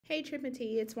Hey Trip and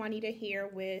T, it's Juanita here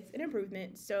with an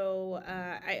improvement.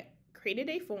 I created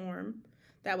a form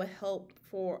that would help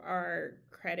for our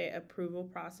credit approval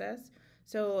process.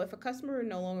 So if a customer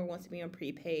no longer wants to be on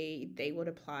prepaid, they would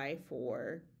apply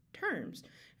for terms.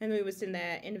 And we would send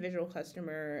that individual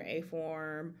customer a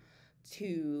form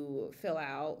to fill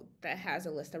out that has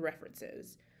a list of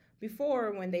references.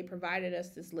 Before, when they provided us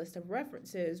this list of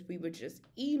references, we would just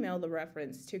email the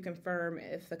reference to confirm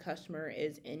if the customer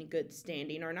is in good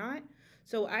standing or not.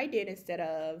 So I did, instead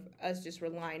of us just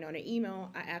relying on an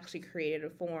email, I actually created a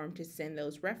form to send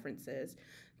those references.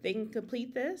 They can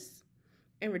complete this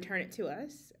and return it to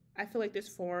us. I feel like this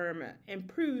form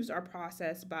improves our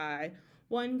process by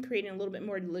one, creating a little bit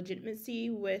more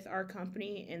legitimacy with our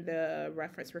company in the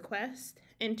reference request,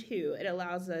 and two, it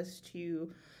allows us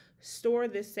to store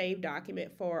this saved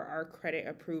document for our credit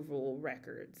approval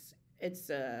records. It's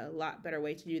a lot better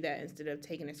way to do that instead of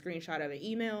taking a screenshot of an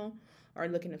email or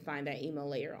looking to find that email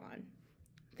later on.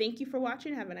 Thank you for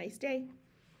watching. Have a nice day.